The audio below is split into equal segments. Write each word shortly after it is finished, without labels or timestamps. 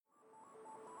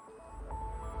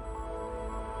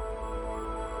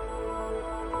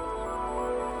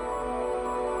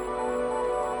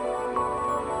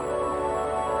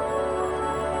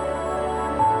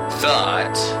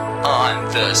On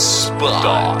the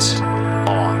spot.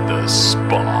 On the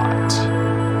spot.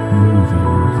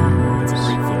 It's a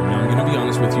great film. Now, I'm going to be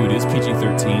honest with you, it is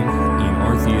PG-13 in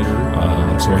our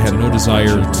theater, so I had no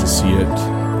desire to see it.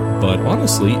 But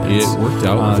honestly, it worked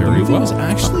out very well. The movie was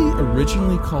actually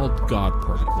originally called God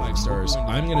Party. 5 stars.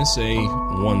 I'm going to say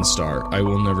 1 star. I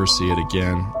will never see it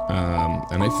again.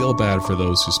 And I feel bad for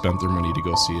those who spent their money to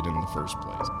go see it in the first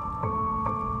place.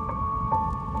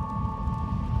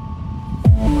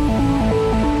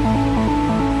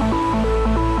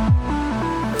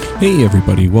 Hey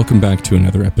everybody, welcome back to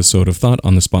another episode of Thought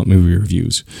on the Spot Movie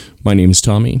Reviews. My name is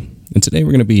Tommy, and today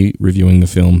we're going to be reviewing the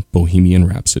film Bohemian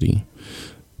Rhapsody.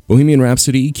 Bohemian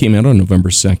Rhapsody came out on November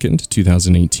 2nd,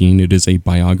 2018. It is a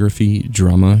biography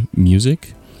drama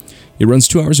music. It runs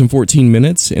 2 hours and 14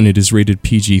 minutes, and it is rated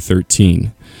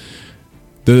PG-13.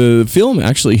 The film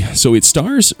actually, so it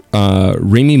stars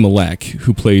Rami Malek,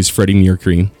 who plays Freddie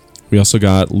Mercury. We also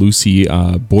got Lucy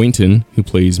Boynton, who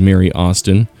plays Mary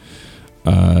Austin.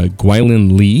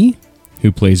 Gwilyn Lee,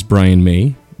 who plays Brian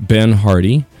May, Ben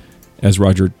Hardy as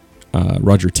Roger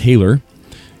Taylor,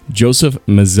 Joseph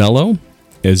Mazzello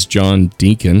as John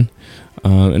Deacon,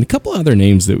 and a couple other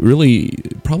names that really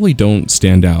probably don't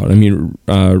stand out. I mean,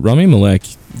 Rami Malek,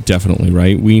 definitely,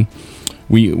 right?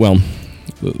 Well,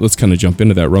 let's kind of jump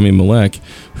into that. Rami Malek,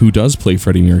 who does play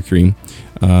Freddie Mercury,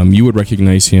 you would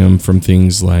recognize him from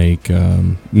things like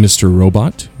Mr.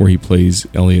 Robot, where he plays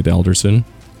Elliot Alderson.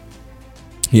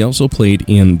 He also played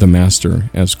in The Master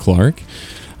as Clark.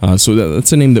 So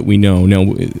that's a name that we know.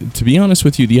 Now, to be honest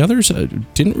with you, the others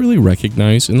didn't really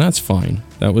recognize, and that's fine.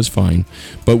 That was fine.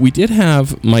 But we did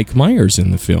have Mike Myers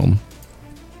in the film.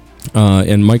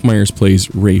 And Mike Myers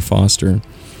plays Ray Foster.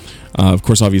 Of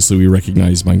course, obviously, we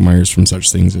recognize Mike Myers from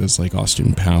such things as like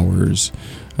Austin Powers.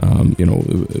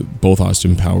 Both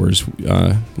Austin Powers.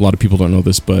 A lot of people don't know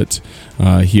this, but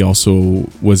he also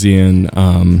was in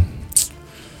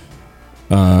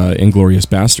Inglourious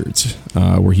Bastards,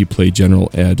 where he played General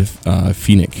Ed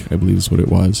Feenek, I believe is what it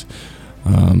was.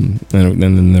 And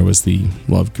then there was The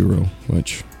Love Guru,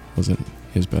 which wasn't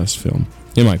his best film,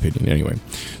 in my opinion, anyway.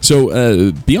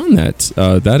 So beyond that,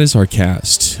 that is our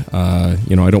cast. I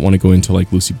don't want to go into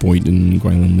like Lucy Boynton,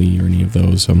 Gwilyn Lee, or any of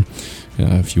those.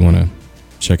 If you want to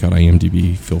check out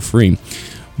IMDb, feel free.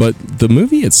 But the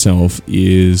movie itself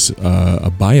is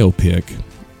a biopic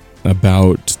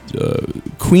about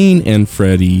Queen and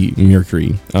Freddie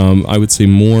Mercury. I would say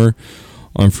more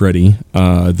on Freddie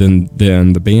than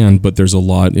the band, but there's a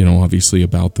lot, obviously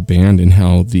about the band and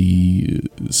how the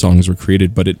songs were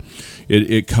created. But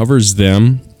it covers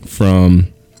them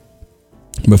from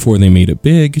before they made it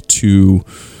big to,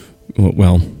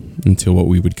 well, until what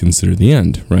we would consider the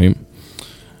end, right?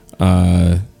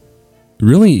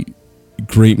 Really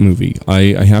great movie.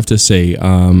 I have to say,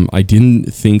 I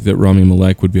didn't think that Rami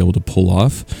Malek would be able to pull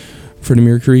off Freddie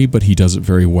Mercury, but he does it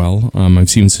very well. I've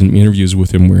seen some interviews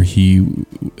with him where he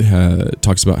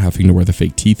talks about having to wear the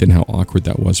fake teeth and how awkward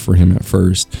that was for him at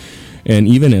first. And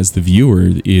even as the viewer,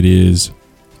 it is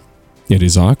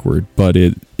awkward, but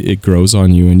it grows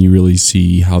on you, and you really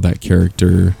see how that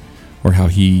character, or how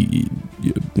he,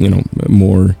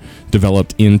 more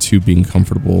developed into being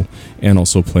comfortable and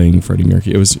also playing Freddie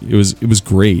Mercury. It was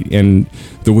great, and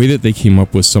the way that they came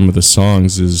up with some of the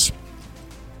songs is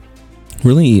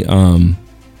really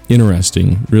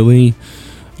interesting. Really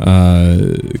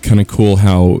kind of cool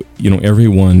how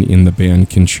everyone in the band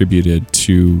contributed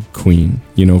to Queen.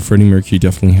 Freddie Mercury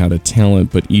definitely had a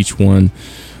talent, but each one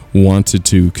wanted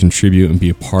to contribute and be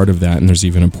a part of that. And there's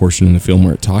even a portion in the film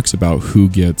where it talks about who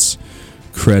gets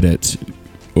credit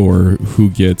or who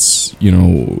gets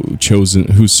chosen,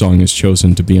 whose song is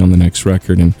chosen to be on the next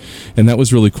record, and that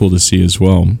was really cool to see as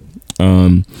well.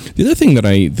 The other thing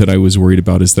that I was worried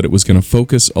about is that it was going to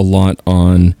focus a lot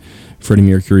on Freddie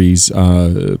Mercury's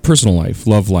personal life,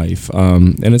 love life,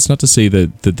 and it's not to say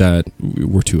that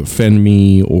were to offend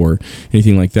me or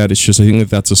anything like that. It's just I think that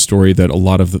that's a story that a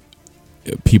lot of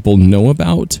people know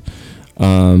about,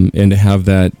 and to have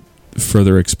that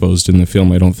further exposed in the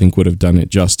film, I don't think would have done it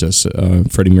justice.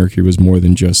 Freddie Mercury was more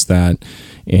than just that,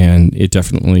 and it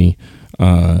definitely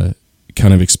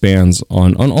kind of expands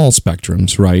on all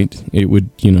spectrums, right? It would,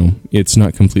 it's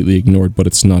not completely ignored, but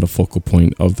it's not a focal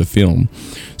point of the film.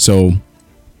 So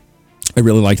I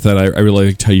really liked that. I really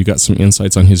liked how you got some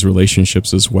insights on his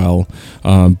relationships as well,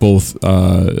 both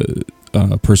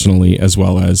personally as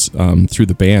well as through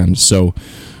the band. So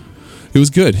it was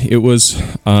good. It was,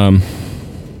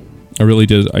 I really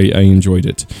did. I enjoyed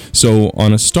it. So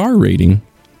on a star rating,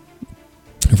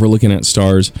 if we're looking at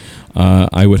stars,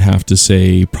 I would have to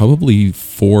say probably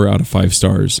 4 out of 5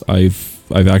 stars. I've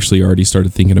actually already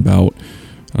started thinking about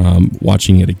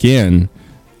watching it again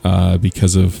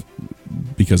because of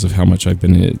how much I've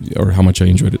been or how much I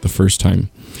enjoyed it the first time.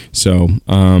 So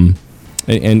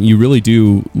and you really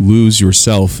do lose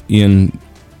yourself in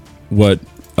what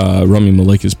Rami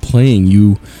Malek is playing.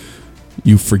 You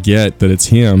forget that it's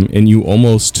him, and you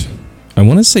almost, I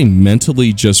want to say,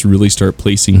 mentally just really start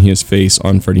placing his face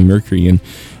on Freddie Mercury, and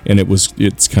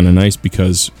it's kind of nice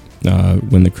because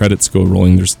when the credits go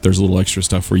rolling, there's a little extra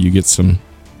stuff where you get some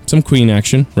Queen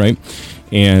action, right?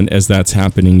 And as that's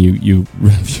happening, you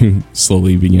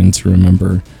slowly begin to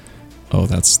remember, oh,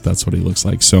 that's what he looks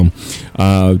like. So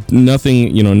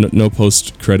nothing, no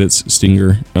post credits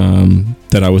stinger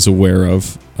that I was aware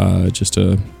of. Just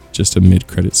a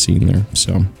mid-credit scene there.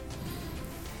 So,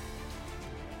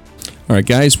 all right,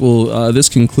 guys. Well, this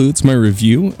concludes my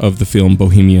review of the film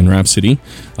Bohemian Rhapsody.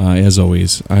 As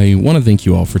always, I want to thank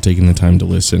you all for taking the time to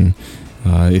listen.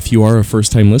 If you are a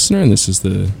first-time listener and this is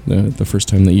the first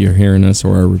time that you're hearing us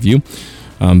or our review,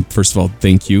 first of all,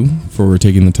 thank you for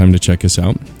taking the time to check us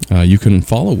out. You can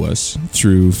follow us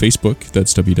through Facebook.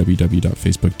 That's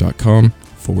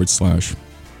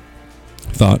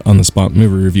www.facebook.com/Thought on the Spot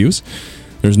Movie Reviews.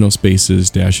 There's no spaces,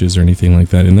 dashes, or anything like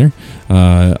that in there.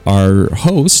 Our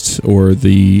host, or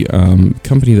the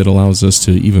company that allows us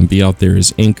to even be out there,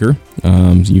 is Anchor.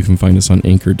 You can find us on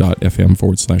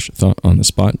anchor.fm/Thought on the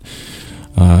Spot.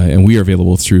 And we are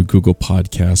available through Google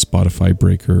Podcasts, Spotify,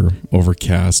 Breaker,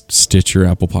 Overcast, Stitcher,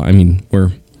 Apple Pod. I mean,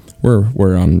 we're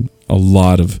on a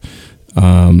lot of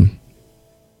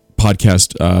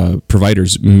podcast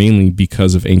providers, mainly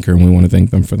because of Anchor, and we want to thank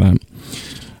them for that.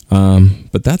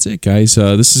 But that's it, guys.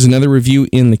 This is another review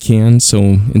in the can.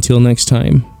 So until next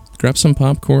time, grab some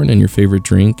popcorn and your favorite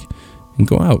drink and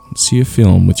go out and see a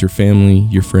film with your family,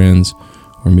 your friends,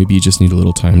 or maybe you just need a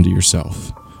little time to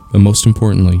yourself. But most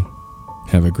importantly,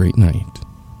 have a great night.